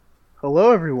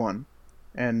Hello everyone,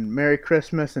 and Merry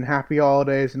Christmas and Happy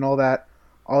Holidays and all that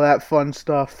fun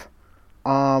stuff.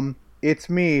 It's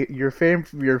me, your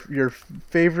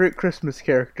favorite Christmas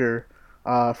character,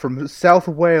 from South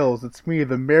Wales. It's me,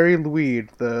 the Mary Louise,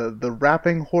 the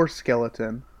rapping horse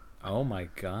skeleton. Oh my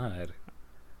god.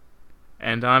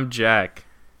 And I'm Jack.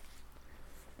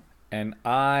 And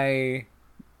I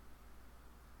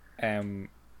am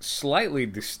slightly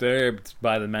disturbed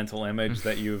by the mental image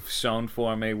that you've shown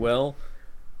for me, Will.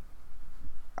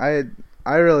 I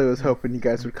really was hoping you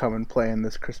guys would come and play in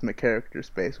this Christmas character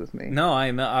space with me. No,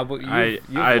 I know.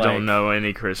 I don't know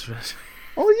any Christmas.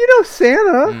 Oh, you know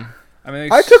Santa. I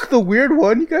mean, I took the weird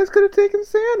one. You guys could have taken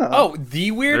Santa. Oh,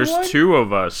 the weird one? There's two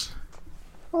of us.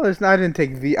 Well, I didn't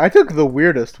take the. I took the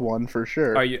weirdest one for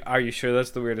sure. Are you sure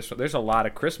that's the weirdest one? There's a lot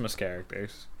of Christmas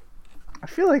characters. I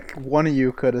feel like one of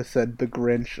you could have said the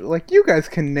Grinch. Like, you guys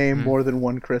can name more than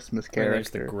one Christmas I mean, there's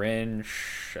the character.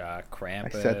 Grinch,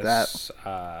 Krampus. I said that.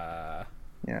 Uh,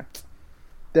 Yeah.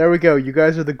 There we go. You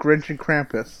guys are the Grinch and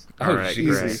Krampus. oh, Alright,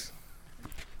 Jesus.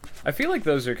 I feel like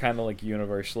those are kind of like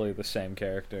universally the same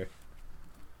character.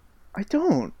 I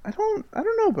don't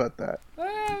know about that.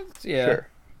 Yeah. Sure.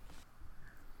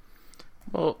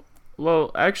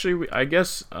 Well, actually, I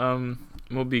guess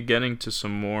we'll be getting to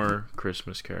some more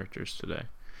Christmas characters today.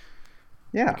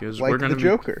 Yeah, Because like we're gonna the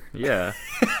Joker. Yeah,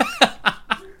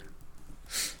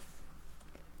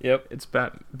 Yep. it's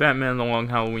Batman: The Long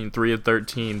Halloween 3 of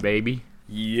 13, baby.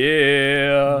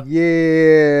 Yeah.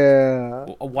 Yeah.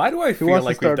 Why do I feel wants to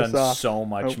like we've start us done off? so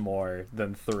much Oh. more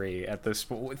than 3 at this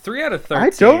point? 3 out of 13. I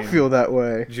don't feel that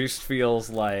way. Just feels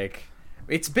like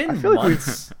it's been I feel like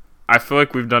months. I feel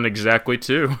like we've done exactly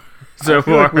 2 I so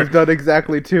feel like far. we've done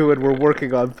exactly 2 and we're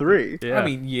working on 3. Yeah. I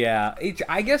mean, yeah.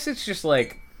 I guess it's just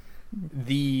like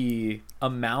the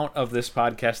amount of this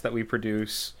podcast that we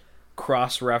produce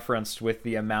cross-referenced with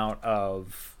the amount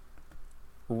of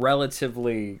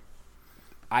relatively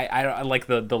I like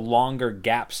the longer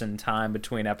gaps in time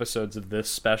between episodes of this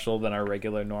special than our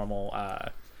regular normal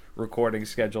recording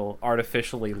schedule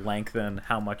artificially lengthen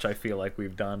how much I feel like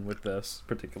we've done with this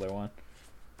particular one.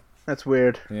 That's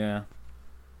weird. Yeah.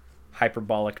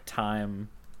 Hyperbolic time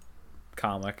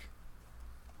comic.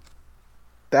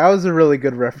 That was a really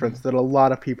good reference that a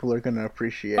lot of people are going to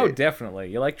appreciate. Oh, definitely.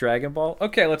 You like Dragon Ball?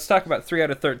 Okay, let's talk about 3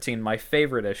 out of 13, my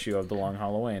favorite issue of The Long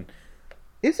Halloween.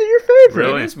 Is it your favorite?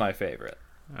 Really? It is my favorite.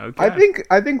 Okay.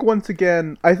 I think once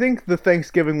again, I think the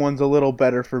Thanksgiving one's a little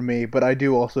better for me, but I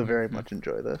do also very much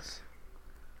enjoy this.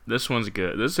 This one's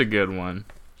good. This is a good one.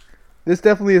 This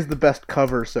definitely is the best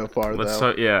cover so far, Let's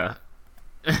though. talk. Yeah.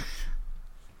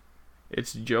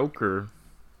 It's Joker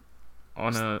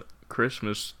on a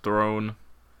Christmas throne.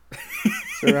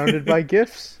 Surrounded by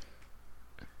gifts.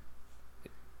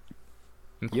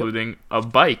 Including a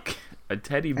bike, a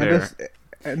teddy bear.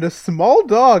 And a small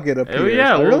dog, it appears. Oh,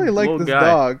 yeah, I really little- like little this guy.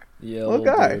 dog. Yeah, Little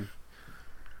guy.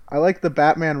 I like the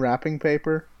Batman wrapping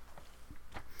paper.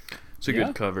 It's a Yeah.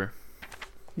 good cover.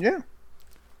 Yeah.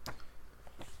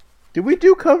 Did we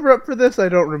do cover up for this? I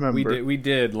don't remember. We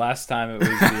did. Last time it was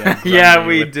the Yeah, Grundy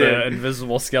we with did. the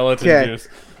invisible skeleton Okay. juice.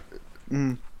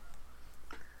 Mm.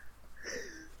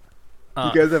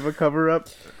 Uh, You guys have a cover up?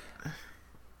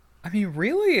 I mean,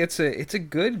 really, it's a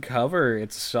good cover.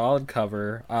 It's a solid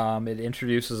cover. It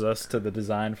introduces us to the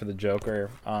design for the Joker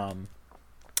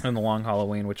in The Long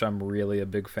Halloween, which I'm really a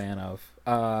big fan of.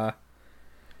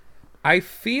 I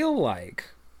feel like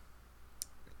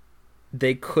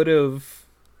they could have.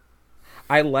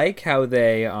 I like how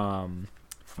they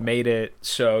made it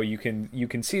so you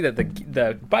can see that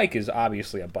the bike is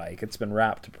obviously a bike. It's been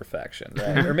wrapped to perfection,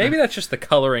 right? Or maybe that's just the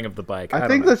coloring of the bike. I don't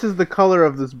think know. this is the color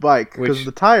of this bike, because Which-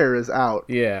 the tire is out.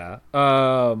 Yeah.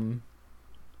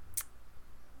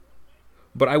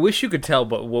 But I wish you could tell,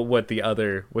 but what the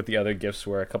other gifts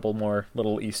were. A couple more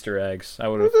little Easter eggs. I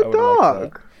would have. There's a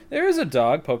dog. There is a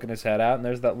dog poking his head out, and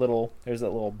there's that little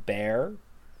bear.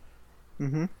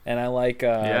 Mm-hmm. And I like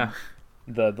Yeah.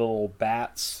 the little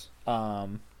bats.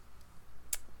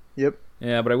 Yep.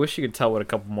 Yeah, but I wish you could tell what a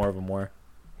couple more of them were.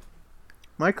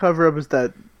 My cover up is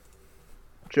that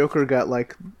Joker got,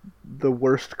 like, the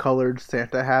worst colored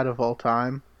Santa hat of all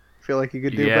time. I feel like he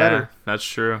could do Yeah, better. that's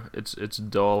true. It's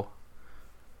dull,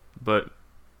 but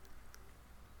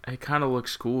it kind of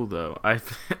looks cool though. I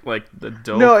like the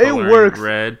dull. No, it coloring works.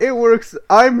 Red. It works.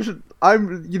 I'm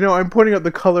pointing out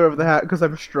the color of the hat because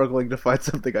I'm struggling to find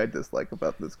something I dislike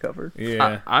about this cover.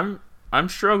 Yeah. I'm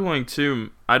struggling too.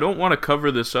 I don't want to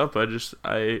cover this up. I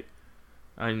You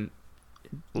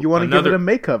want to give it a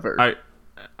makeover?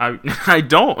 I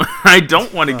don't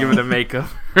want to give it a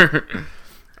makeover.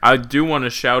 I do want to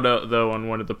shout out though on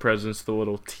one of the presents the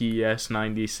little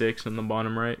TS96 in the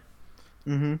bottom right.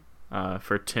 Mm-hmm.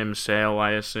 For Tim Sale,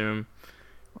 I assume.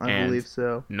 I believe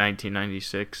so.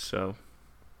 1996. So.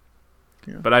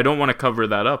 Yeah. But I don't want to cover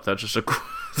that up. That's just a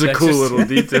cool little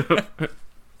detail.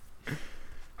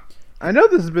 I know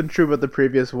this has been true about the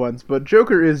previous ones, but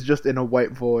Joker is just in a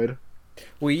white void.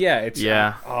 Well, yeah, it's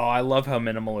Oh, I love how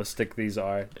minimalistic these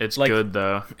are. It's like, good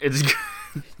though. It's good.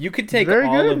 You could take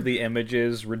all of the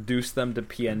images, reduce them to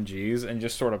PNGs, and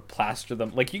just sort of plaster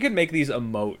them. Like, you could make these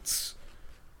emotes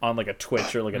on, like, a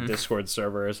Twitch or, like, a Discord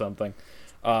server or something.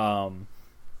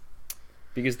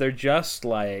 Because they're just,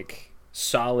 like,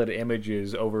 solid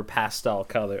images over pastel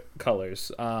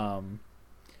colors.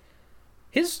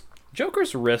 His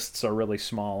Joker's wrists are really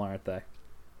small, aren't they?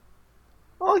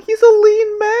 Oh, he's a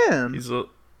lean man.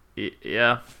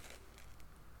 Yeah.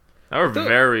 They were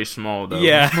very small, though.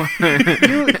 Yeah.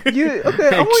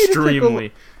 Okay,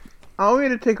 Extremely. I want you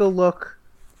to take a look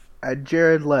at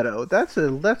Jared Leto. That's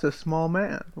a small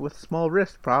man with small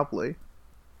wrists, probably.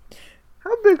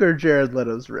 How big are Jared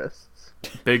Leto's wrists?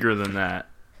 Bigger than that.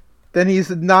 Then he's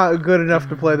not good enough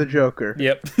to play the Joker.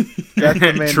 Yep. That's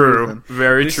the main true. reason.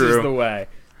 Very this true. This is the way.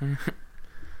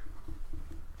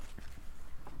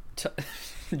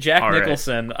 Jack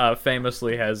Nicholson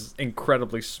famously has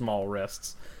incredibly small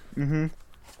wrists. Mm-hmm.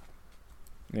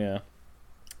 Yeah.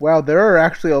 Wow, there are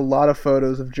actually a lot of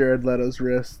photos of Jared Leto's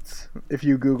wrists. If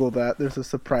you Google that, there's a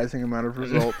surprising amount of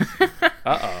results.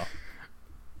 Uh-oh.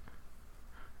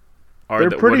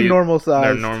 They're pretty normal sized.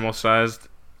 They're normal sized.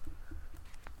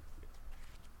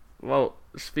 Well,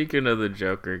 speaking of the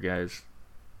Joker, guys,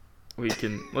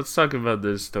 let's talk about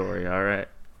this story, all right?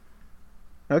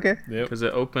 Okay. Because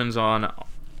it opens on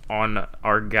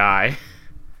our guy,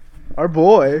 our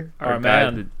boy, our guy,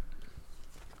 man,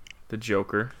 the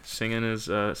Joker,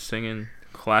 singing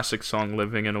classic song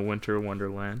 "Living in a Winter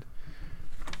Wonderland,"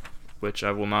 which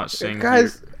I will not sing.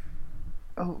 Guys,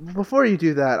 before you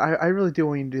do that, I really do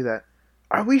want you to do that.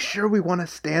 Are we sure we want to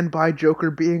stand by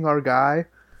Joker being our guy?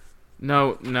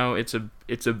 No, it's a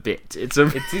bit.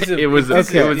 It was a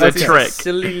trick.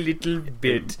 Silly little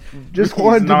bit. Just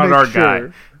wanted to make sure.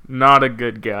 Guy. Not a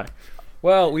good guy.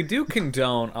 Well, we do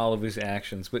condone all of his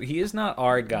actions, but he is not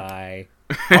our guy.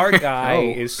 Our guy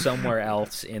is somewhere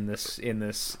else in this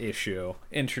issue.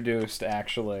 Introduced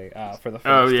actually for the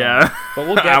first time. Yeah. But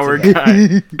we'll get our to that.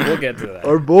 guy. We'll get to that.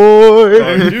 Our boy.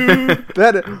 Our dude.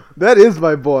 That is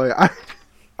my boy.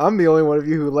 I'm the only one of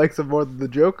you who likes him more than the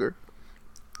Joker.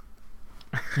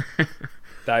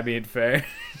 That being fair.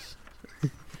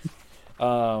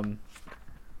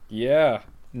 Yeah.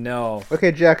 No.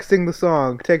 Okay, Jack, sing the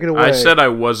song. Take it away. I said I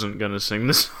wasn't gonna sing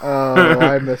this song. Oh,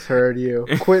 I misheard you.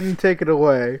 Quentin, take it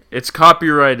away. It's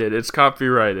copyrighted.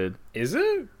 Is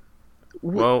it?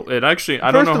 Well, it actually.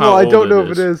 I don't know First of how all, old I don't know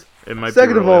it if it is. It might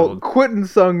Second be of really all, old. Quentin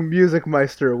sung Music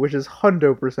Meister, which is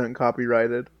 100%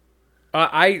 copyrighted.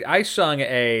 I sung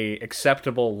a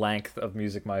acceptable length of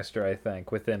Music Meister, I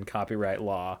think, within copyright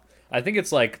law. I think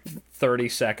it's like 30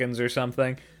 seconds or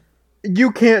something.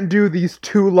 You can't do these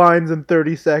 2 lines in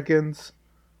 30 seconds.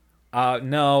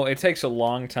 No, it takes a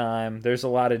long time. There's a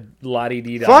lot of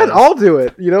la-di-di-da. Fine, I'll do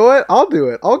it. You know what? I'll do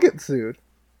it. I'll get sued.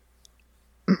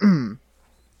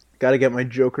 Gotta get my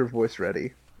Joker voice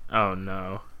ready. Oh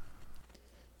no.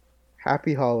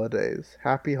 Happy holidays.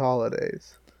 Happy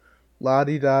holidays.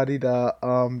 La-di-da-di-da,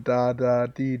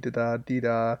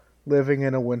 da-da-dee-da-da-dee-da, living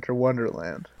in a winter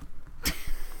wonderland.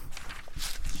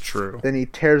 True. Then he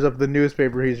tears up the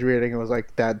newspaper he's reading and was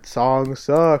like, that song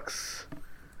sucks.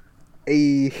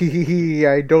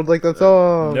 I don't like that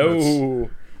song.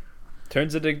 No.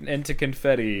 Turns it into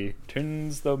confetti.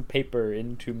 Turns the paper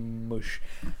into mush.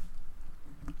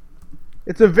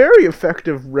 It's a very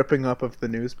effective ripping up of the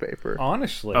newspaper.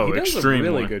 Honestly, Oh, he does extremely.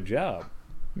 a really good job.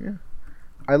 Yeah.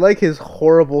 I like his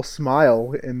horrible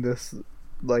smile in this,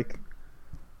 like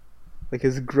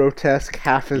his grotesque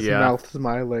half his mouth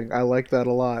smiling. I like that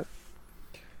a lot.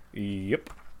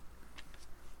 Yep.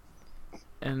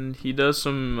 And he does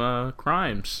some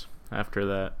crimes after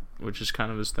that, which is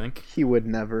kind of his thing. He would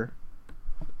never.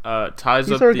 Ties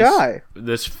He's up our guy.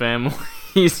 This family.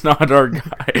 He's not our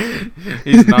guy.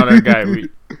 He's not our guy.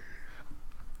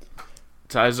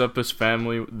 Ties up his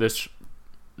family. This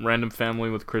random family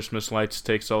with Christmas lights,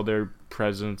 takes all their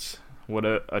presents. What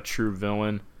a true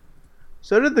villain.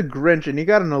 So did the Grinch, and he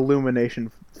got an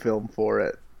Illumination film for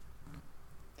it.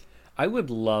 I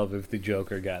would love if the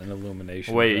Joker got an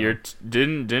Illumination. Wait,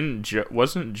 film.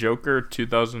 wasn't Joker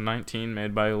 2019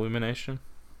 made by Illumination?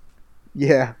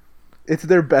 Yeah. It's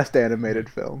their best animated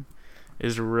film.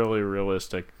 Is really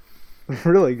realistic.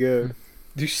 Really good.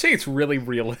 Did you say it's really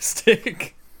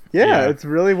realistic? Yeah, it's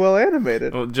really well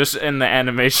animated. Well, just in the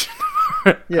animation.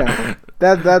 Yeah,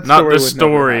 that not story the would never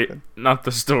story, happen. not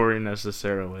the story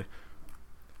necessarily.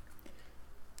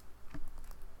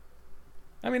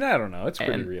 I mean, I don't know. It's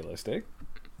pretty realistic.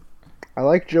 I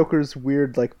like Joker's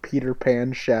weird, like, Peter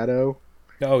Pan shadow.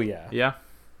 Oh, yeah. Yeah.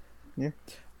 Yeah.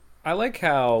 I like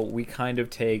how we kind of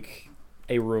take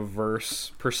a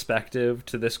reverse perspective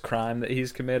to this crime that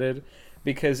he's committed,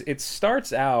 because it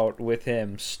starts out with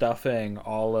him stuffing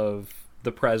all of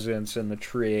the presents in the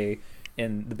tree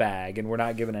in the bag, and we're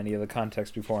not given any of the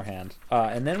context beforehand.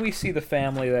 And then we see the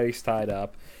family that he's tied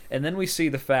up, and then we see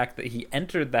the fact that he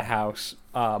entered the house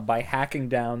by hacking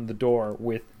down the door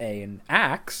with an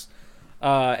axe,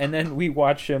 and then we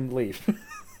watch him leave.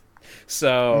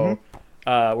 So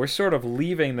we're sort of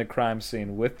leaving the crime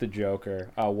scene with the Joker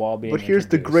while being But here's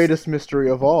the introduced. greatest mystery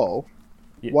of all.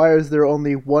 Yeah. Why is there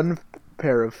only one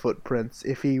pair of footprints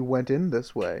if he went in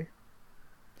this way?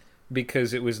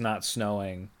 Because it was not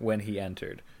snowing when he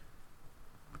entered.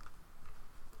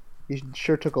 He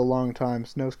sure took a long time.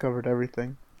 Snow's covered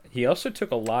everything. He also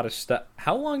took a lot of stuff.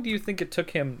 How long do you think it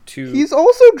took him to... He's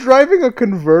also driving a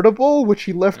convertible, which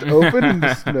he left open in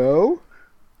the snow.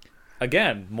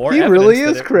 Again, more He evidence really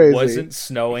that is it crazy. wasn't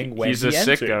snowing when He's he a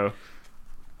entered. sicko.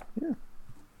 Yeah.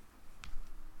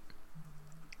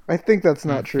 I think that's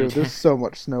not true. There's so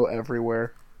much snow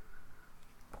everywhere.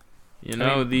 You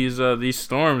know, these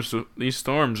storms,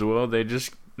 Will, they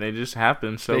just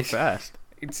happen so fast.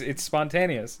 It's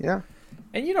spontaneous. Yeah.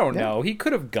 And you don't know. He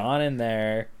could have gone in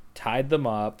there, tied them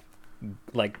up,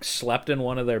 like slept in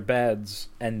one of their beds,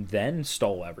 and then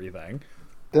stole everything.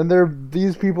 Then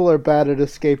these people are bad at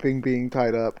escaping being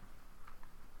tied up.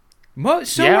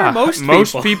 So are most people.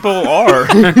 Most people are.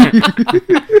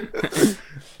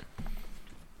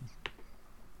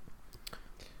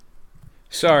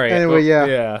 Sorry. Anyway,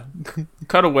 yeah.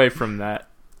 Cut away from that.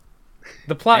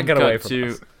 The plot And got cut away from to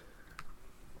us.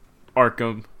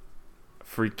 Arkham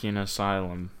freaking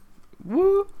Asylum.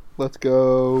 Woo. Let's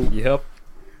go. Yep.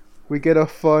 We get a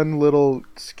fun little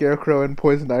Scarecrow and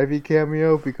Poison Ivy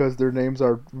cameo because their names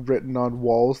are written on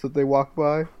walls that they walk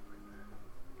by.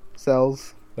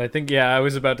 Cells. I think, I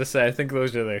was about to say, I think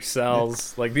those are their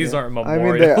cells. Like, these aren't I mean,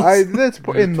 memorials. that's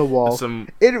in the wall. Some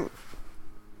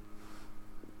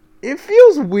It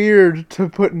feels weird to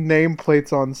put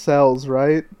nameplates on cells,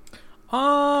 right?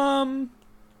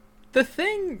 The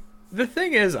thing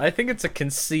is, I think it's a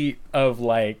conceit of,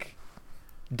 like,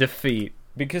 defeat.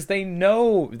 Because they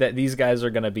know that these guys are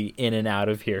going to be in and out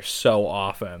of here so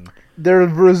often. They're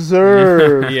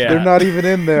reserved. Yeah. They're not even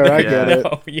in there. I get it.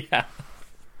 Oh, yeah.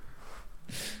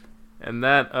 And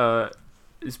that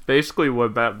is basically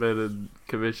what Batman and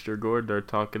Commissioner Gordon are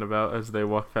talking about as they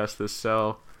walk past this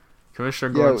cell.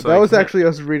 Commissioner Yeah, Gordon's that like, was actually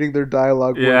us reading their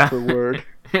dialogue Yeah. word for word.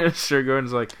 Commissioner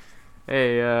Gordon's like,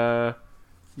 hey,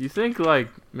 you think, like,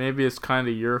 maybe it's kind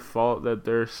of your fault that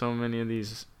there's so many of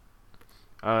these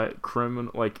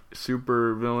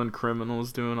super villain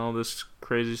criminals doing all this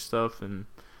crazy stuff? And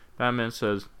Batman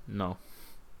says, no.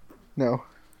 No.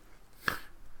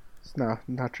 It's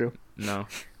not true. No.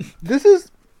 This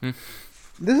is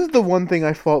the one thing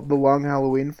I fault The Long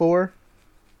Halloween for.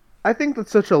 I think that's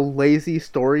such a lazy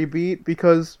story beat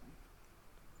because,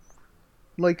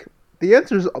 like, the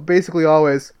answer is basically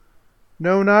always,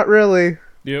 no, not really.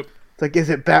 Yep. It's like,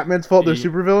 is it Batman's fault they're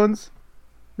supervillains?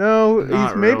 No,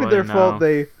 Not it's maybe really, their no. fault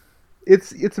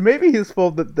it's maybe his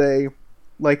fault that they,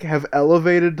 like, have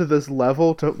elevated to this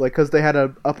level to, like, because they had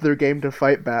to up their game to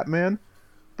fight Batman.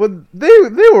 But they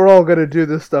were all gonna do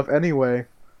this stuff anyway.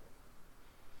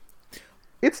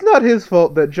 It's not his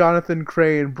fault that Jonathan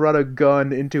Crane brought a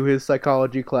gun into his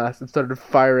psychology class and started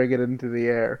firing it into the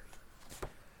air.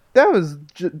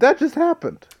 That just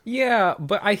happened. Yeah,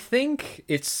 but I think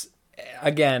it's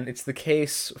the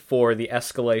case for the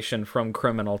escalation from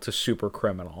criminal to super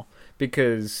criminal.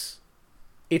 Because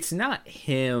it's not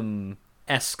him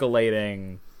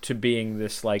escalating to being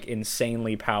this, like,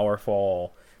 insanely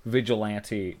powerful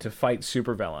vigilante to fight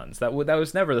supervillains. That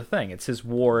was never the thing. It's his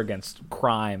war against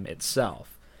crime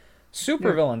itself.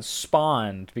 Supervillains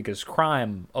spawned because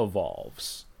crime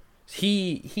evolves.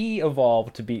 He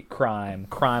evolved to beat crime.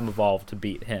 Crime evolved to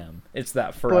beat him. It's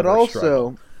that forever But also,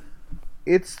 struggle.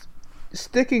 it's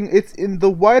in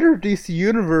the wider DC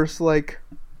universe, like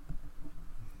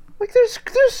there's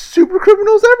super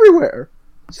criminals everywhere.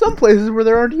 Some places where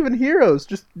there aren't even heroes,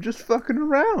 just fucking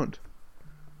around.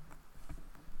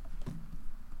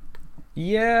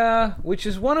 Yeah, which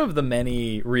is one of the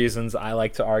many reasons I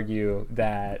like to argue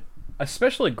that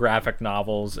especially graphic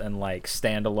novels and, like,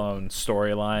 standalone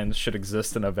storylines should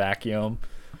exist in a vacuum.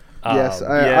 Yes,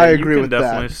 Um, I agree with You can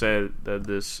definitely that. say that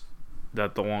this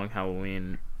that the Long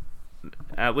Halloween,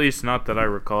 at least not that I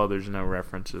recall, there's no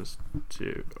references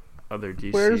to other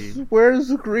DC. Where's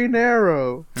the Green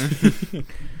Arrow?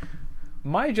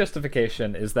 My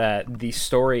justification is that the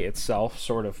story itself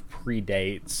sort of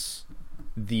predates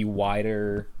the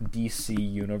wider DC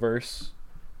universe.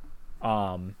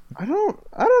 I don't know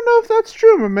if that's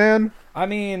true, my man. I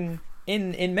mean,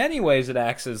 in many ways, it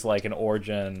acts as like an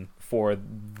origin for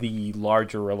the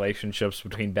larger relationships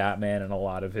between Batman and a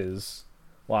lot of his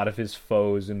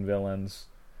foes and villains.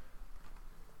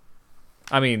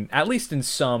 I mean, at least in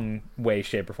some way,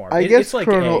 shape, or form. I guess it's like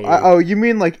oh, you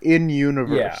mean like in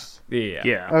universe?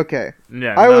 Yeah. Okay.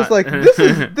 Yeah, I was like,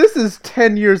 this is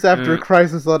 10 years after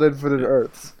Crisis on Infinite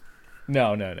Earths.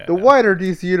 No. The wider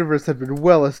DC universe had been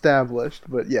well established,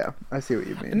 but yeah, I see what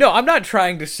you mean. No, I'm not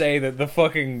trying to say that the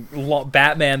fucking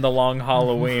Batman: The Long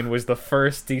Halloween was the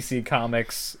first DC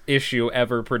Comics issue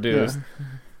ever produced.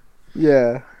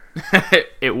 Yeah.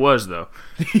 It was, though.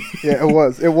 Yeah, it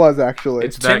was. It was, actually.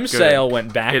 It's that Tim good. Sale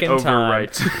went back in time.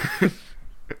 Overwrites.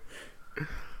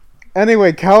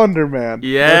 Anyway, Calendar Man.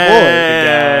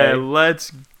 Yeah,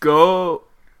 let's go.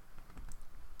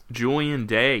 Julian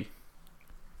Day.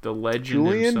 The legend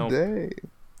himself. Julian Day.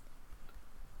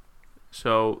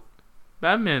 So,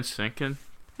 Batman's thinking,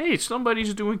 hey,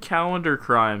 somebody's doing calendar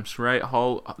crimes, right?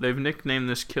 They've nicknamed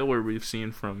this killer we've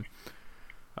seen from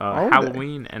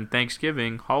Halloween and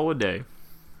Thanksgiving holiday.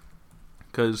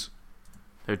 Because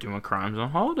they're doing crimes on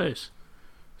holidays.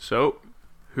 So,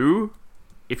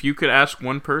 if you could ask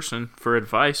one person for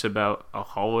advice about a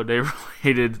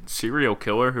holiday-related serial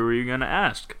killer, who are you going to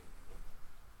ask?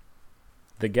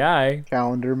 The guy.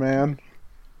 Calendar Man.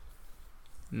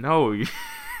 No,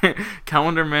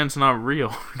 Calendar Man's not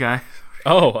real, guys.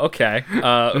 Oh, okay.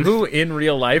 Who in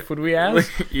real life would we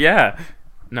ask? Yeah.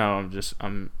 No,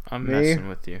 I'm messing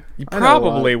with you. You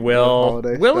probably Will.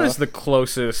 Will is the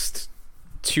closest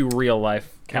to real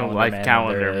life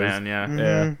calendar man. Yeah. Mm-hmm.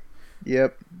 Yeah.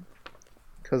 Yep.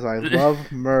 Because I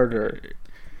love murder.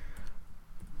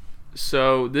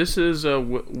 So this is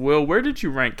Will. Where did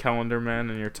you rank Calendar Man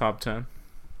in your top 10?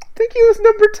 I think he was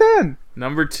number 10.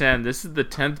 Number 10. This is the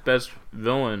 10th best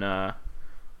villain of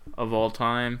all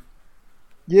time.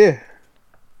 Yeah.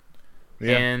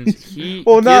 And he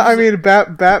I mean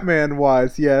Batman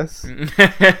wise, yes.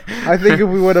 I think if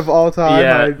we would have all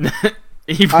time,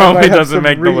 he probably doesn't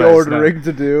make the list. Reordering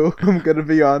to do. I'm gonna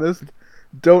be honest.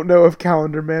 Don't know if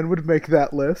Calendar Man would make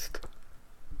that list.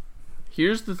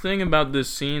 Here's the thing about this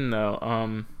scene,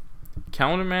 though.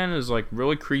 Calendar Man is like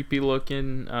really creepy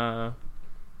looking.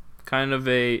 Kind of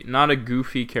not a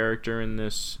goofy character in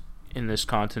this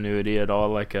continuity at all.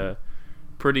 Like a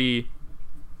pretty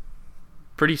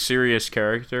serious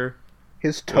character.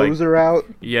 His toes are out.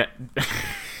 Yeah.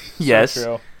 Yes.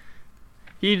 So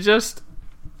true.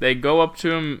 They go up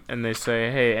to him and they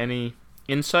say, "Hey, any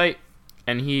insight?"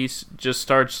 And he just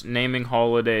starts naming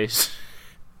holidays.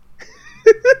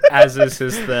 as is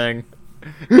his thing.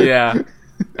 Yeah.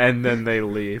 And then they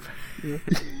leave.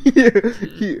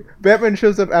 Batman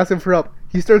shows up asking for help.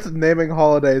 He starts naming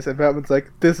holidays, and Batman's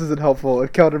like, "This isn't helpful."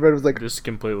 And Calendar Man was like, "This is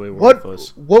completely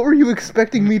worthless." What were you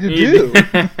expecting me to do?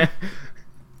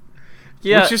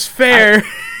 Yeah, which is fair.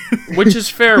 Which is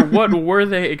fair. What were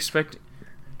they expecting?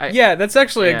 Yeah, that's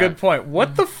actually a good point.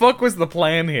 What the fuck was the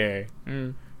plan here?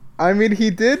 I mean, he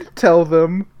did tell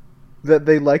them that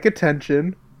they like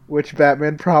attention, which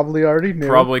Batman probably already knew.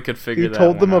 Probably could figure that out. He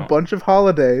told them a bunch of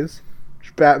holidays,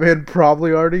 which Batman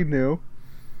probably already knew.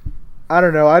 I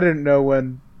don't know. I didn't know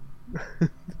when.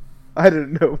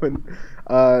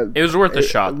 It was worth a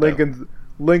shot. Lincoln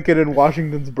and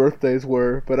Washington's birthdays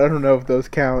were, but I don't know if those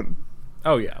count.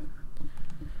 Oh yeah.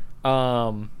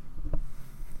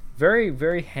 Very,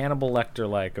 very Hannibal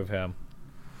Lecter-like of him,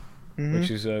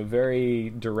 which is a very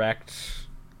direct.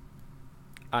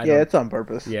 It's on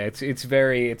purpose. Yeah, it's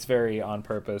very on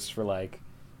purpose for like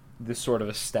this sort of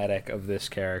aesthetic of this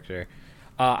character.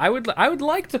 I would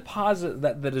like to posit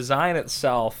that the design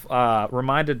itself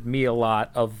reminded me a lot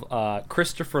of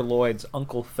Christopher Lloyd's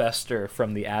Uncle Fester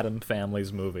from the Addams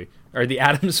Family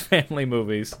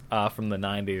movies from the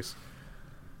 90s.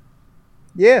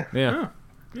 Yeah.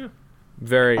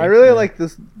 Very. I really like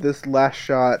this last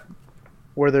shot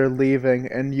where they're leaving,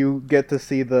 and you get to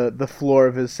see the floor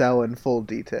of his cell in full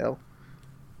detail.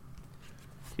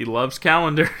 He loves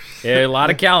calendars. Yeah, a lot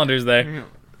of calendars there.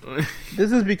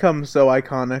 This has become so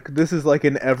iconic. This is like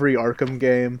in every Arkham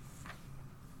game.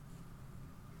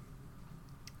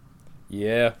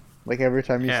 Yeah. Like every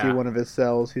time you see one of his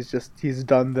cells, he's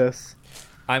done this.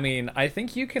 I mean, I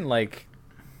think you can like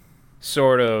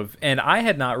sort of, and I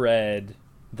had not read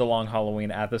The Long Halloween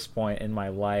at this point in my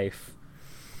life.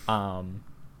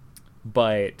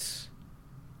 But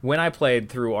when I played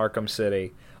through Arkham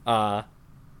City, and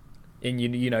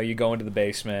you go into the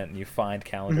basement and you find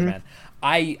Calendar Man.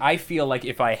 I feel like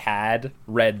if I had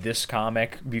read this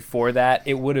comic before that,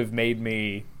 it would have made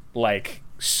me like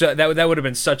that would have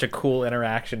been such a cool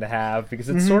interaction to have, because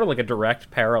it's sort of like a direct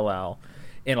parallel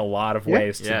in a lot of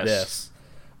ways to this.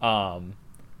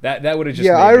 That would have just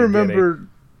made I me remember giddy.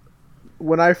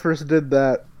 When I first did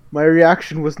that, my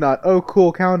reaction was not, "Oh,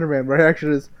 cool, Calendar Man." My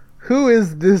reaction is, "Who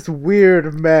is this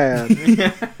weird man?"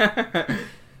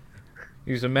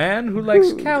 He's a man who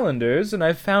likes calendars, and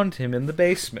I found him in the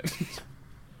basement.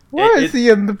 Why is he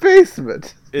in the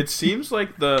basement? It seems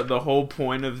like the whole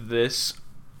point of this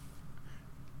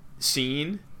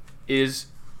scene is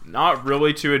not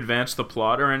really to advance the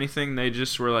plot or anything. They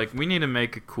just were like, we need to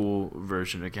make a cool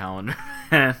version of Calendar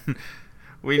Man.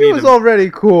 He was already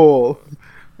cool.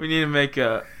 We need to make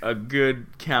a good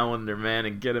Calendar Man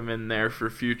and get him in there for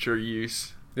future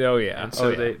use. Oh yeah. And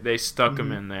so they stuck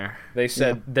him in there. They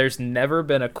said there's never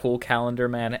been a cool Calendar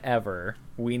Man ever.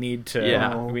 We need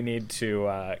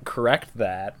to correct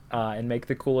that and make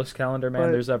the coolest Calendar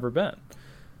Man there's ever been.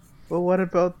 Well, what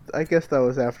about? I guess that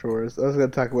was afterwards. I was going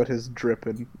to talk about his drip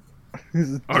and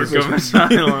his Arkham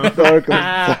Asylum.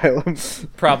 Arkham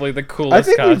Asylum. Probably the coolest. I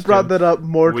think costume. we've brought that up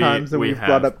more times than we've have.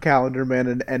 brought up Calendar Man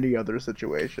in any other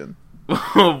situation.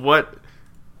 What?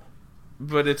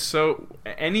 But it's so...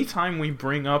 Anytime we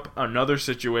bring up another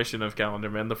situation of Calendar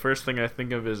Man, the first thing I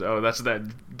think of is, that's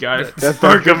that guy from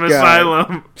Arkham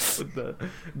Asylum with the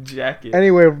jacket.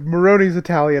 Anyway, Maroni's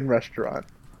Italian restaurant.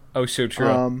 Oh, so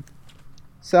true.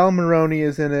 Sal Maroni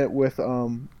is in it with...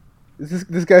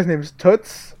 This guy's name is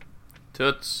Toots?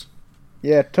 Toots.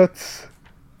 Yeah, Toots.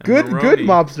 Good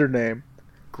mobster name.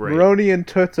 Great. Maroni and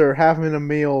Toots are having a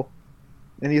meal...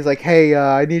 And he's like, "Hey,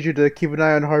 I need you to keep an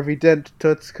eye on Harvey Dent,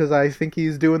 Toots, because I think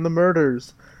he's doing the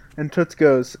murders." And Toots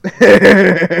goes,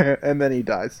 and then he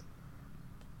dies.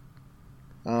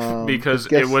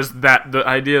 Because it was the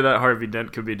idea that Harvey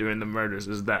Dent could be doing the murders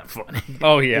is that funny.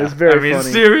 Oh yeah, it was very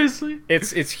funny. Seriously,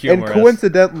 it's humorous. And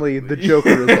coincidentally, the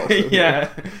Joker is also yeah,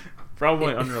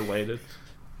 probably unrelated.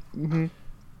 Mm-hmm.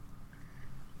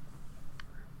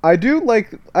 I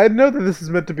know that this is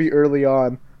meant to be early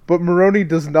on. But Maroni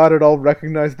does not at all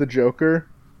recognize the Joker.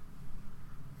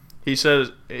 He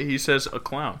says a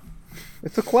clown.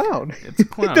 It's a clown. It's a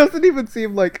clown. He doesn't even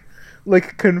seem like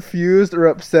confused or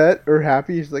upset or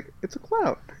happy. He's like, it's a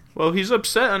clown. Well, he's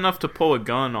upset enough to pull a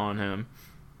gun on him.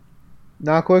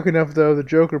 Not quick enough though. The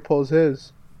Joker pulls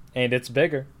his. And it's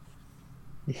bigger.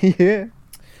 Yeah.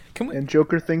 And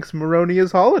Joker thinks Maroni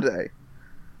is Holiday.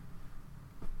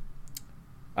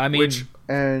 I mean,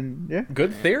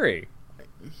 good theory.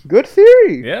 Good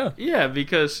theory. Yeah. Yeah,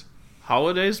 because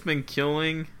Holiday's been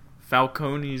killing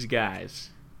Falcone's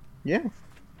guys. Yeah.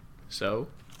 So,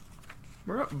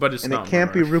 but it's and not. And it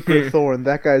can't be Rupert Thorne.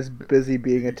 That guy's busy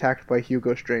being attacked by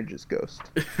Hugo Strange's ghost.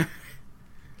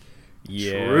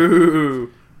 Yeah.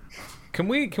 True. Can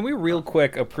we real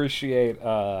quick appreciate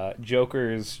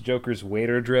Joker's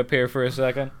waiter drip here for a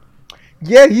second?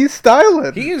 Yeah, he's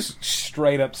styling. He is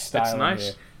straight up styling. That's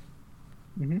nice.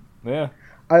 Mm-hmm. Yeah.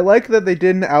 I like that they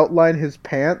didn't outline his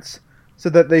pants so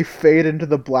that they fade into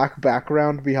the black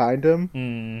background behind him.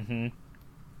 Mm-hmm.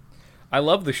 I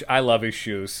love his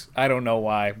shoes. I don't know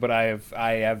why, but I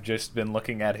have just been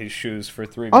looking at his shoes for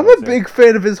 3 minutes. I'm a big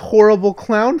fan of his horrible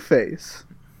clown face.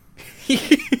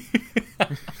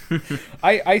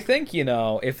 I think,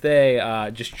 if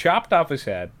they just chopped off his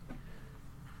head,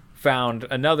 found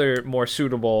another more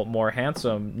suitable, more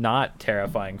handsome, not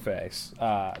terrifying face,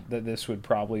 that this would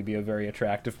probably be a very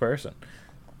attractive person.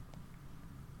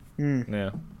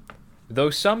 Yeah. Though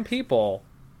some people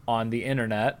on the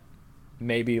internet,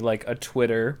 maybe like a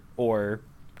Twitter or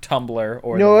Tumblr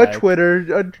or a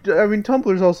Twitter. I mean,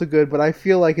 Tumblr's also good, but I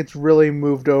feel like it's really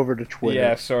moved over to Twitter.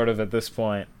 Yeah, sort of at this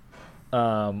point.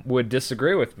 Would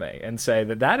disagree with me and say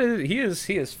he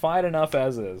is fine enough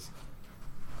as is.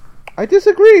 I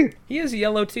disagree. He has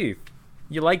yellow teeth.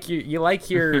 You like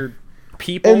your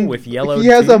people with yellow teeth?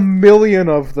 He has a million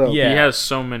of them. Yeah. He has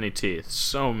so many teeth.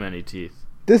 So many teeth.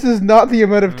 This is not the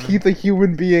amount of teeth a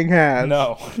human being has.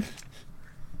 No.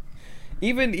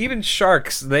 Even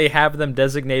sharks, they have them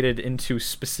designated into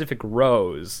specific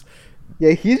rows.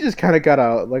 Yeah, he's just kind of got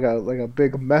a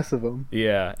big mess of them.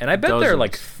 Yeah, and I bet they're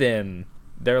like thin.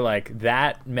 They're like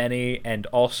that many and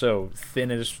also thin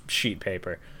as sheet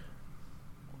paper.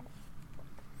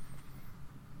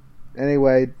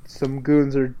 Anyway, some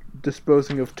goons are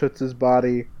disposing of Toots'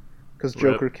 body because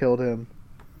Joker killed him.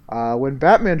 When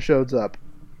Batman shows up,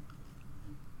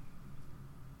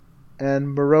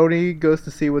 and Maroni goes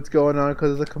to see what's going on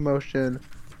because of the commotion,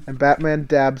 and Batman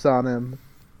dabs on him.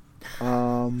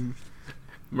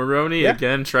 Maroni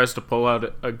again tries to pull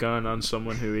out a gun on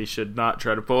someone who he should not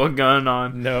try to pull a gun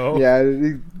on. No. Yeah,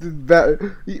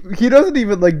 he doesn't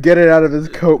even get it out of his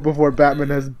coat before Batman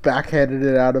has backhanded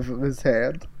it out of his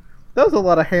hand. That was a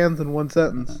lot of hands in one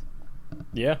sentence.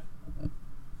 Yeah.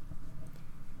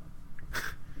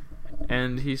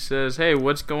 And he says, "Hey,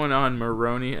 what's going on,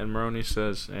 Maroni?" And Maroni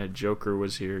says, "Joker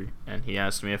was here, and he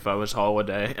asked me if I was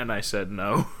Holiday, and I said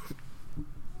no."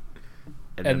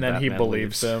 And then he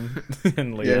believes him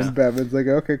and leaves. Yeah, and Batman's like,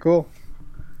 okay, cool.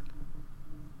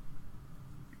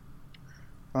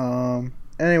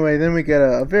 Anyway, then we get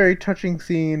a very touching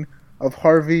scene of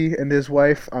Harvey and his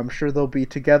wife. I'm sure they'll be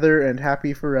together and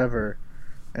happy forever.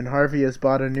 And Harvey has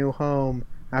bought a new home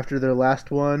after their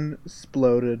last one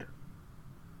exploded.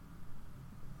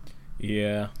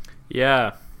 Yeah.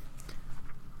 Yeah.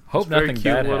 Hope nothing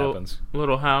bad happens.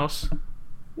 Little house.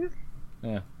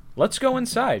 Yeah. Let's go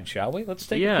inside, shall we? Let's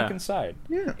take a peek inside.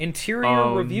 Yeah.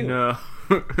 Interior review. No.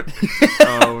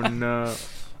 Oh no.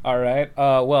 All right.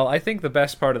 Well, I think the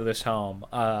best part of this home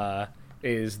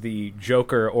is the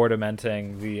Joker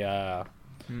ornamenting the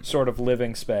sort of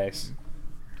living space.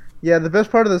 Yeah, the best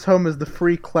part of this home is the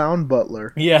free clown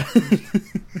butler. Yeah.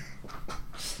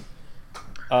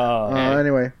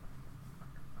 Anyway,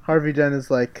 Harvey Dent is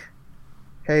like,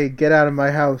 "Hey, get out of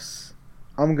my house.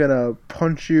 I'm gonna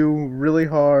punch you really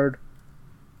hard."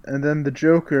 And then the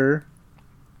Joker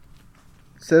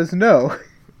says no.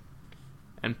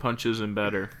 And punches him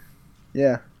better.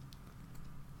 Yeah.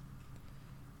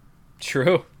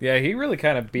 True. Yeah, he really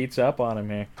kind of beats up on him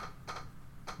here.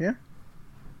 Yeah.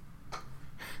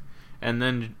 And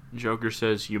then Joker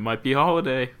says, "You might be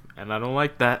Holiday," and I don't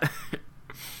like that.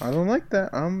 I don't like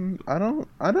that. I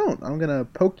don't. I'm gonna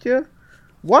poke you.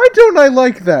 Why don't I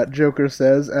like that? Joker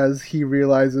says as he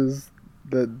realizes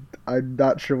that I'm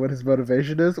not sure what his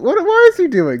motivation is. Why is he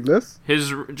doing this?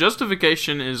 His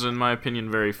justification is, in my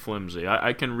opinion, very flimsy.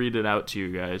 I can read it out to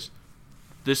you guys.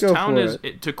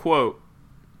 To quote,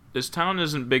 "This town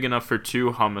isn't big enough for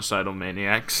two homicidal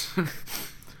maniacs."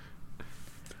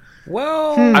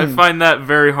 Well, I find that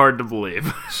very hard to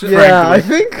believe. Yeah, I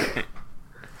think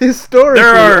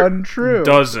historically untrue.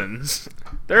 Dozens.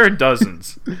 There are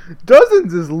dozens.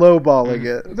 Dozens is lowballing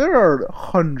it. There are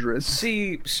hundreds.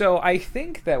 See, so I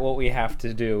think that what we have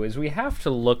to do is we have to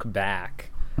look back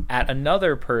at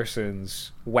another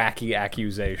person's wacky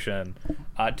accusation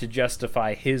to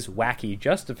justify his wacky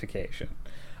justification.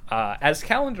 As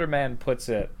Calendar Man puts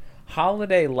it,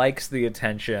 Holiday likes the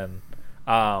attention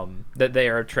that they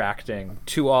are attracting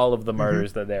to all of the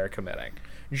murders that they are committing.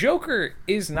 Joker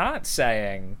is not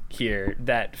saying here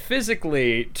that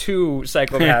physically two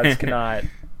psychopaths cannot,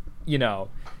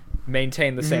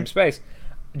 maintain the same space.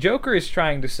 Joker is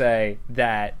trying to say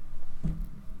that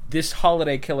this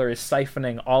Holiday killer is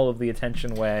siphoning all of the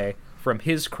attention away from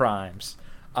his crimes.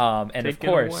 And of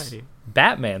course,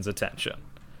 Batman's attention,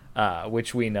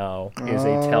 which we know is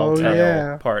a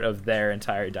telltale part of their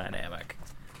entire dynamic.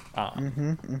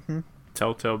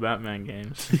 Telltale Batman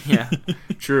games. Yeah,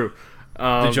 true.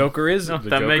 The Joker is. No,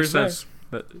 that makes sense.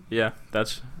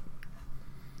 That's.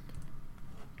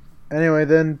 Anyway,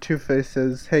 then Two-Face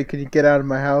says, "Hey, can you get out of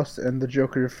my house?" And the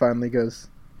Joker finally goes,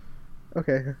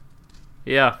 "Okay."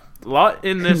 Yeah, a lot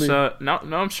in this. Now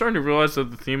I'm starting to realize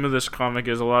that the theme of this comic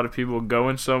is a lot of people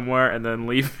going somewhere and then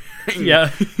leaving.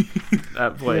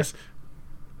 That place.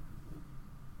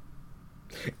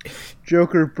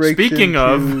 Joker breaks Speaking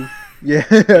of.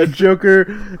 Yeah,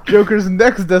 Joker's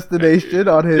next destination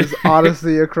on his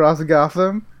odyssey across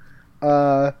Gotham,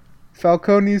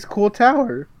 Falcone's cool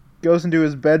tower. Goes into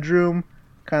his bedroom,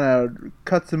 kind of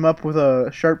cuts him up with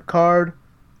a sharp card,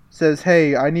 says,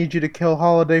 "Hey, I need you to kill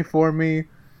Holiday for me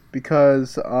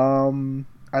because I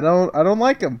don't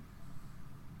like him."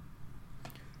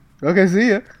 Okay, see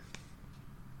ya.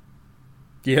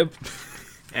 Yep.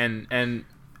 And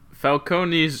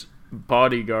Falcone's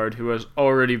bodyguard, who has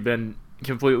already been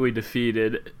completely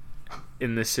defeated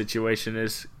in this situation,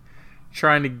 is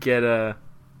trying to get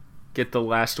the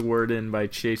last word in by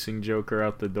chasing Joker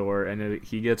out the door, and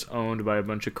he gets owned by a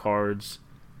bunch of cards.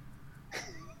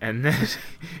 And then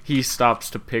he stops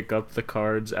to pick up the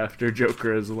cards after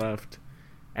Joker has left.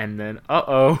 And then,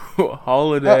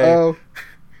 Holiday.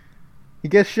 He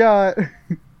gets shot.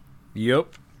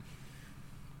 Yep.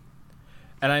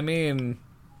 And I mean,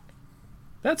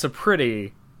 that's a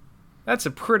pretty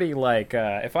if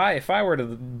I were to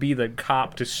be the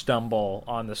cop to stumble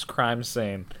on this crime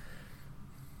scene,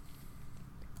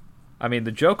 I mean,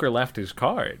 the Joker left his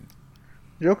card.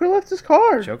 Joker left his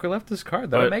card. Joker left his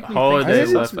card. That would make me Holiday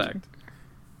think left. suspect.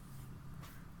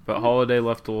 But Holiday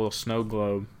left a little snow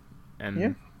globe,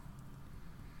 and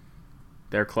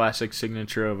their classic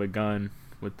signature of a gun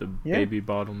with the baby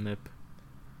bottle nip.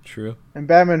 True. And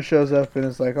Batman shows up and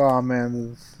is like, "Oh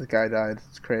man, the guy died.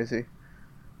 It's crazy."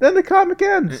 Then the comic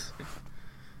ends.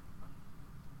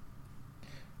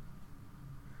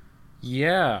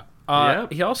 Yeah.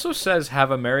 He also says,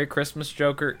 "Have a Merry Christmas,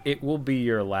 Joker. It will be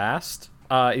your last."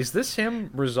 Is this him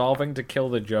resolving to kill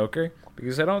the Joker?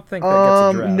 Because I don't think that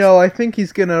gets addressed. No, I think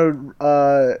he's gonna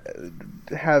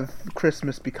have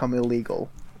Christmas become illegal.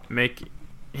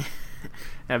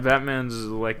 And Batman's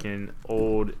like an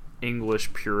old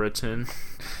English Puritan.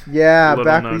 Yeah,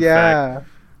 Little known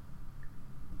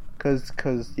Cause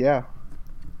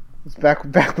it's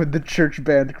back with the church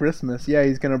band Christmas. Yeah,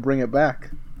 he's gonna bring it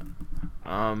back.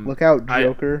 Look out,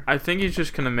 Joker. I think he's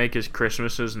just gonna make his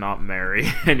Christmases not merry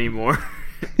anymore.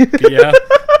 Yeah.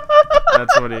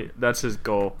 That's his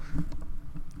goal.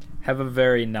 Have a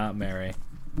very not merry.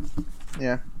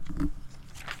 Yeah.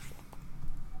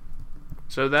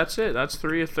 So that's it. That's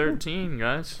 3 of 13,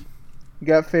 guys. You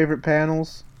got favorite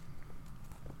panels?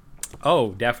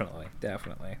 Oh, definitely.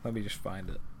 Let me just find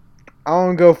it. I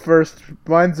want to go first.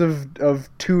 Mine's of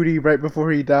Tootie right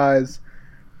before he dies,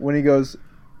 when he goes,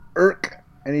 "Irk,"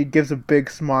 and he gives a big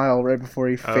smile right before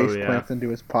he face plants into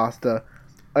his pasta.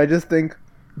 I just think,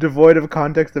 devoid of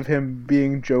context of him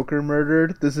being Joker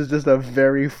murdered, this is just a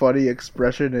very funny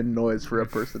expression and noise for a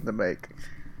person to make.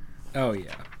 Oh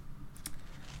yeah.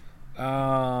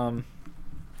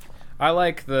 I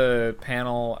like the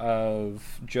panel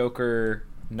of Joker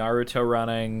Naruto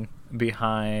running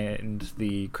behind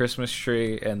the Christmas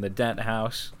tree and the Dent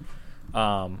house.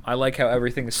 I like how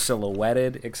everything is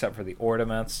silhouetted except for the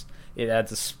ornaments. It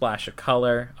adds a splash of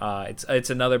color. It's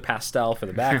another pastel for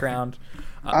the background.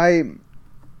 I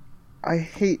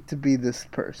hate to be this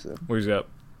person. Where's up?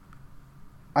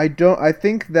 I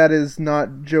think that is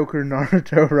not Joker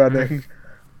Naruto running.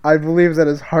 I believe that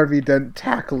is Harvey Dent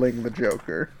tackling the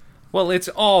Joker. Well, it's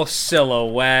all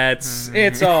silhouettes.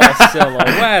 It's all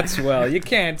silhouettes. Well, you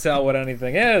can't tell what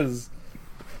anything is.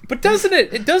 But doesn't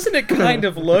it kind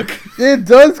of look? It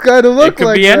does kind of look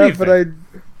like that, anything. but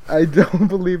I don't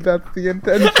believe that's the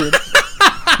intention.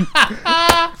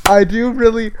 I do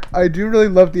really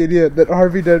love the idea that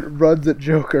Harvey Dent runs at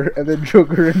Joker and then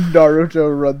Joker and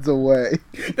Naruto runs away.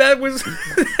 That's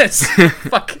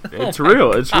fucking. It's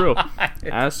real. It's real.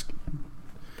 Ask.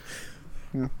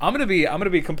 I'm gonna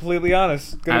be completely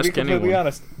honest.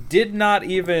 Honest. Did not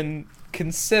even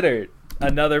consider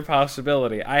another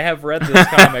possibility. I have read this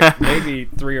comic maybe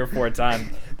 3 or 4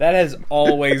 times. That has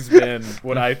always been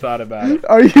what I thought about it.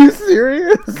 Are you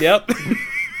serious? Yep.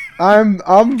 I'm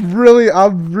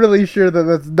really sure that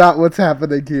that's not what's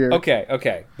happening here.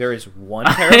 Okay. There is one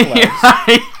pair of legs,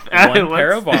 one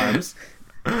pair of arms.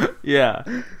 Yeah.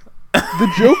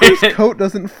 The Joker's coat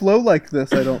doesn't flow like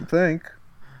this, I don't think.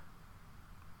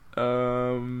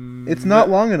 It's not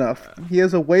long enough. He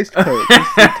has a waistcoat. This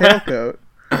is a tailcoat.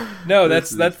 No, that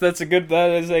is a good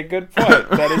point.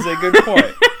 That is a good point.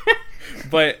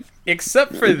 But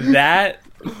except for that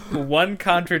one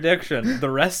contradiction, the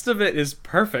rest of it is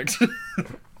perfect.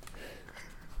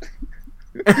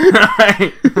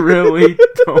 I really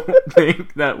don't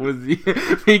think that was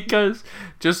because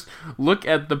just look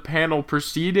at the panel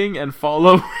preceding and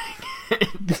following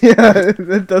it. Yeah,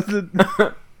 it doesn't.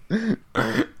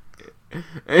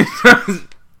 It does.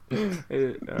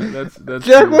 That's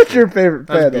Jack, beautiful. what's your favorite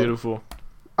panel? That's beautiful.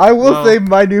 I will say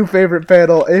my new favorite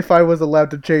panel, if I was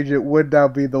allowed to change it, would now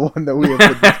be the one that we have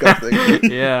been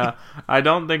discussing. Yeah, I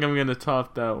don't think I'm gonna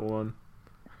top that one.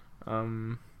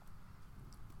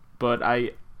 But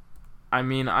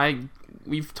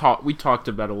we talked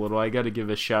about it a little. I got to give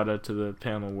a shout out to the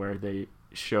panel where they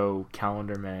show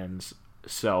Calendar Man's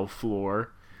cell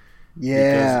floor.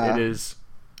 Yeah, because it is,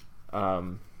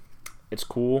 it's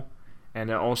cool. And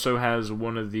it also has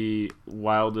one of the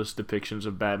wildest depictions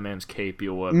of Batman's cape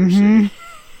you'll ever see.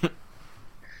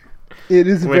 It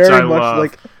is Which very I much love.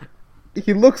 like...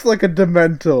 He looks like a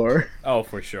Dementor. Oh,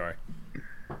 for sure.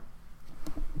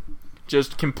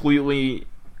 Just completely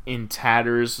in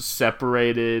tatters,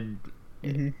 separated.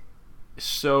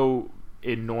 So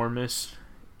enormous.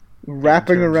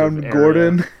 Wrapping around area.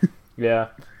 Gordon. Yeah.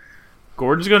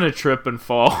 Gordon's going to trip and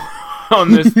fall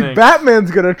on this thing.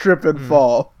 Batman's gonna trip and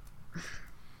fall.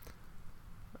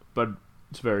 But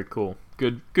it's very cool.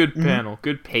 Good panel.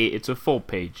 Good page. It's a full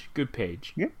page. Good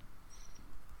page. Yeah.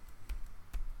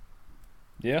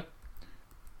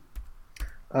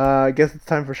 I guess it's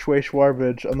time for Schway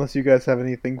Schwarbage, unless you guys have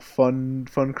anything fun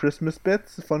Christmas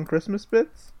bits?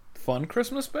 Fun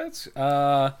Christmas bits?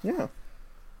 Yeah.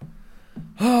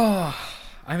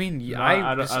 I mean, No,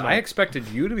 I expected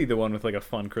you to be the one with like a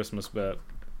fun Christmas bit.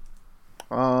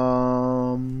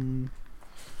 I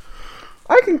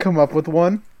can come up with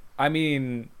one. I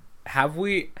mean, have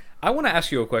we? I want to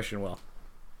ask you a question, Will.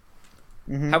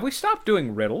 Mm-hmm. Have we stopped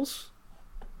doing riddles?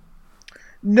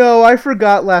 No, I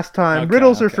forgot last time. Okay,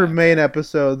 Riddles are okay, for main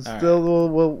episodes. All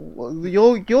right.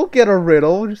 You'll get a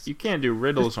riddle. You can't do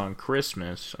riddles on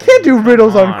Christmas. Can't do Come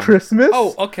riddles on Christmas.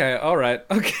 Oh, okay, all right,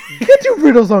 okay. You can't do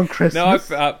riddles on Christmas.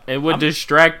 No, It would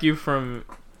distract you from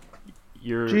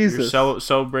your Jesus.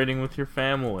 celebrating with your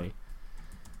family.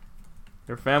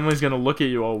 Your family's gonna look at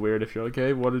you all weird if you're like,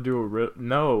 "Hey, want to do a riddle?"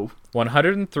 No.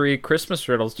 103 Christmas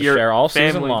riddles to Your share all family-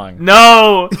 season long.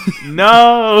 No,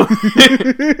 no.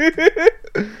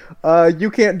 You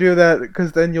can't do that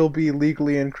because then you'll be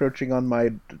legally encroaching on my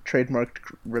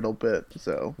trademarked riddle bit.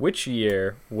 So Which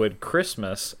year would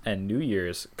Christmas and New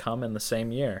Year's come in the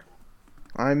same year?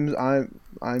 I'm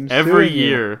Every suing you.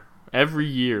 year. Every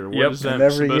year. What Yep. is that And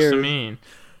every supposed to year. mean?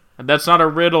 That's not a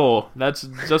riddle. That's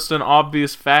just an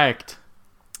obvious fact.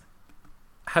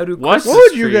 How do What? Christmas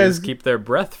What would you trees guys- keep their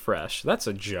breath fresh? That's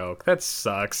a joke. That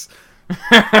sucks.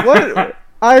 What?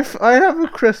 I have a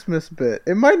Christmas bit.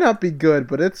 It might not be good,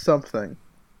 but it's something.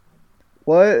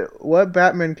 What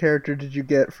Batman character did you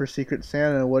get for Secret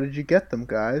Santa? What did you get them,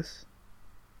 guys?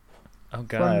 Oh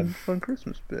god. Fun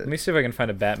Christmas bit. Let me see if I can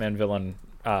find a Batman villain.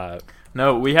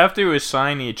 No, we have to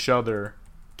assign each other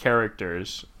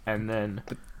characters, and then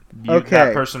Okay.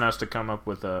 that person has to come up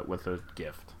with a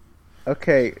gift.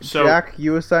 Okay, So- Jack,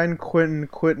 you assign Quentin.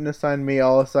 Quentin assign me.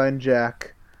 I'll assign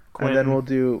Jack, and then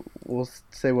Quentin. we'll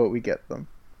say what we get them.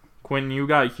 Quinn, you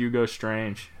got Hugo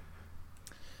Strange.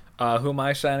 Who am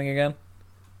I signing again?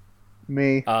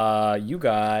 Me.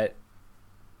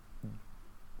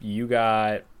 You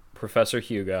got Professor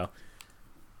Hugo.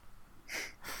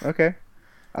 Okay.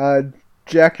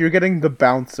 Jack, you're getting the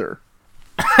bouncer.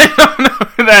 I don't know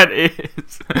who that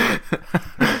is.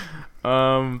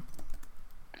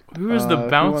 Who is the who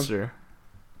bouncer?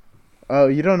 Oh,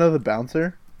 you don't know the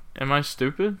bouncer? Am I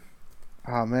stupid?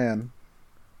 Oh man.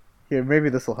 Here, maybe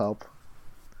this will help.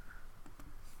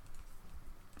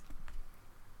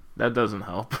 That doesn't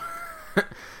help.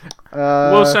 Uh,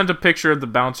 Will sent a picture of the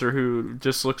bouncer who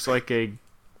just looks like a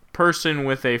person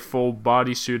with a full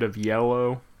bodysuit of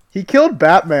yellow. he killed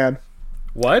Batman.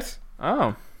 What?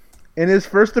 Oh. In his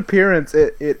first appearance,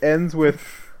 it ends with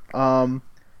them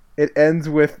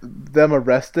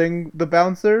arresting the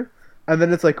bouncer, and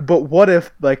then it's like, but what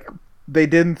if like they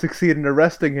didn't succeed in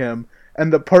arresting him?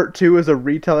 And the part 2 is a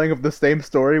retelling of the same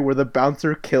story where the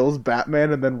bouncer kills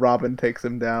Batman and then Robin takes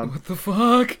him down. What the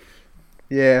fuck?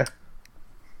 Yeah.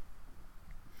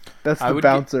 That's the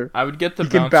bouncer. I would get the He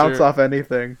bouncer can bounce off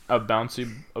anything. a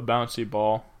bouncy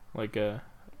ball, like a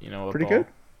Pretty ball. good.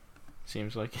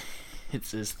 Seems like it's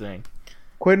his thing.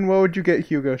 Quentin, what would you get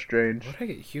Hugo Strange? What did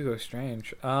I get Hugo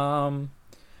Strange? I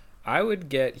would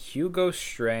get Hugo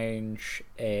Strange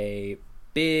a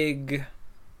big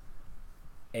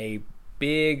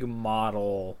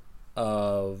model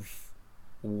of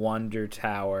Wonder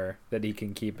Tower that he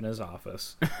can keep in his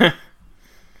office.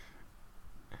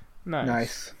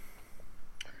 Nice.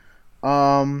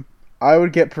 I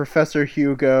would get Professor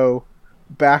Hugo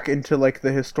back into like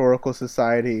the historical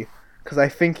society because I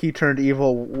think he turned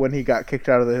evil when he got kicked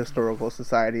out of the historical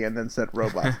society and then sent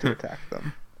robots to attack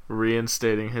them.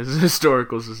 Reinstating his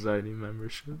historical society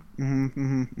membership.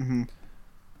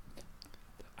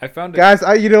 I found it. Guys,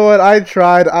 you know what? I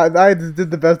tried. I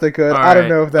did the best I could. All I don't right.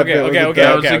 know if that Okay, bit was okay, a okay, bit.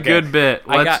 That was a good bit.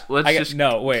 Let's just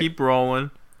wait. keep rolling.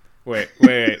 Wait.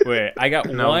 I got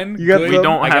No, one. you got good, some? We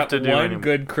don't I have got to do one anymore.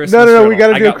 good Christmas. No, riddle. we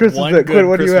gotta I do a got Christmas one bit. good Quinn,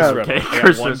 what do you Christmas have? riddle. Okay, I got one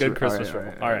Christmas good riddle. Christmas All right,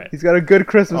 riddle. all All right. right. He's got a good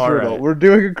Christmas All riddle. right. We're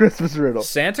doing a Christmas riddle.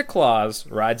 Santa Claus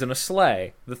rides in a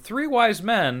sleigh. The 3 wise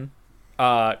men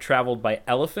traveled by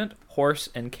elephant, horse,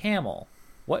 and camel.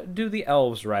 What do the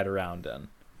elves ride around in?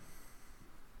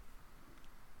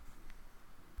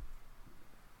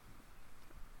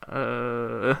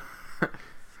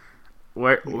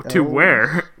 Where to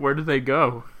where? Where do they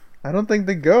go? I don't think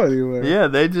they go anywhere. Yeah,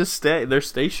 they just stay. They're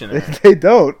stationary. They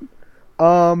don't.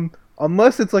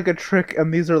 Unless it's like a trick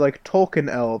and these are like Tolkien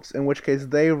elves, in which case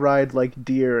they ride like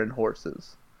deer and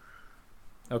horses.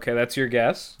 Okay, that's your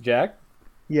guess, Jack?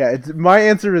 Yeah, my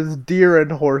answer is deer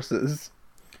and horses.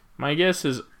 My guess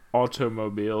is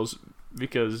automobiles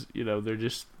because they're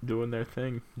just doing their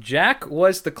thing. Jack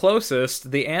was the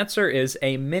closest. The answer is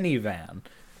a minivan.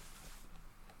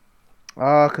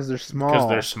 Ah, because they're small. Because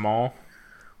they're small.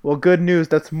 Well, good news.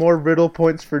 That's more riddle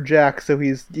points for Jack, so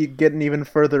he's getting even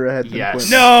further ahead than Yes.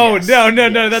 Quentin. No, Yes, no.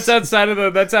 yes. That's outside of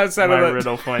the. That's outside My of the.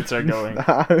 riddle points are going.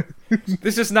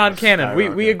 This is not canon. We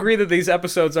Skyrocket. agree that these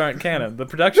episodes aren't canon. The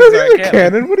productions No, aren't these are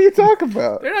canon. canon. What are you talking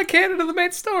about? They're not canon to the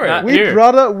main story. Not- We Here.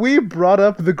 brought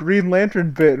up the Green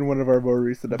Lantern bit in one of our more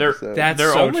recent They're episodes. That's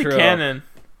they're so only true. canon.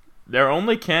 They're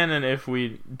only canon if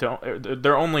we don't.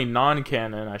 They're only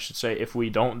non-canon, I should say, if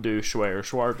we don't do Schway or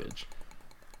Schwarbage.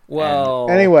 Well,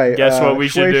 Anyway, Guess what we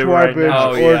should do right Schwarbage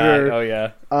now? Oh yeah. ordered Oh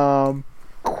yeah.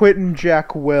 Quentin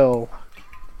Jack Will.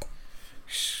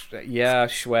 Yeah,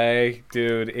 Schway,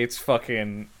 dude, it's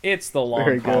the long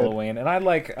Very good. Halloween. And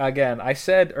I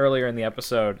said earlier in the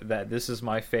episode that this is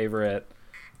my favorite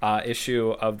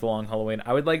issue of the long Halloween.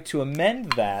 I would like to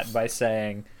amend that by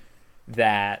saying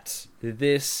that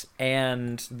this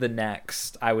and the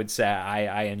next, I would say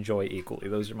I enjoy equally.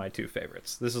 Those are my two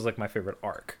favorites. This is like my favorite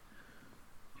arc,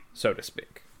 so to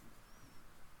speak.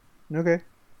 Okay.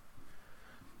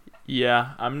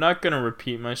 Yeah, I'm not gonna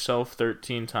repeat myself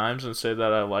 13 times and say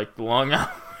that I like the Long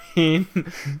Halloween,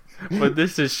 but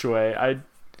this is Schway. I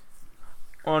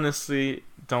honestly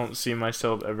don't see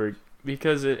myself ever,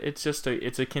 because it's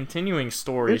a continuing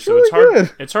story, It's so really it's hard.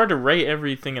 good. It's hard to rate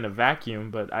everything in a vacuum,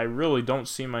 but I really don't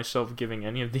see myself giving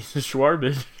any of these a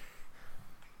Schwarbage.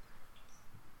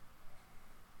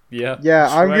 Yeah. Yeah,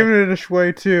 I'm Schway. giving it a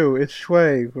Schway too. It's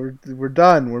Schway. We're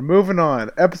done. We're moving on.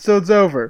 Episode's over.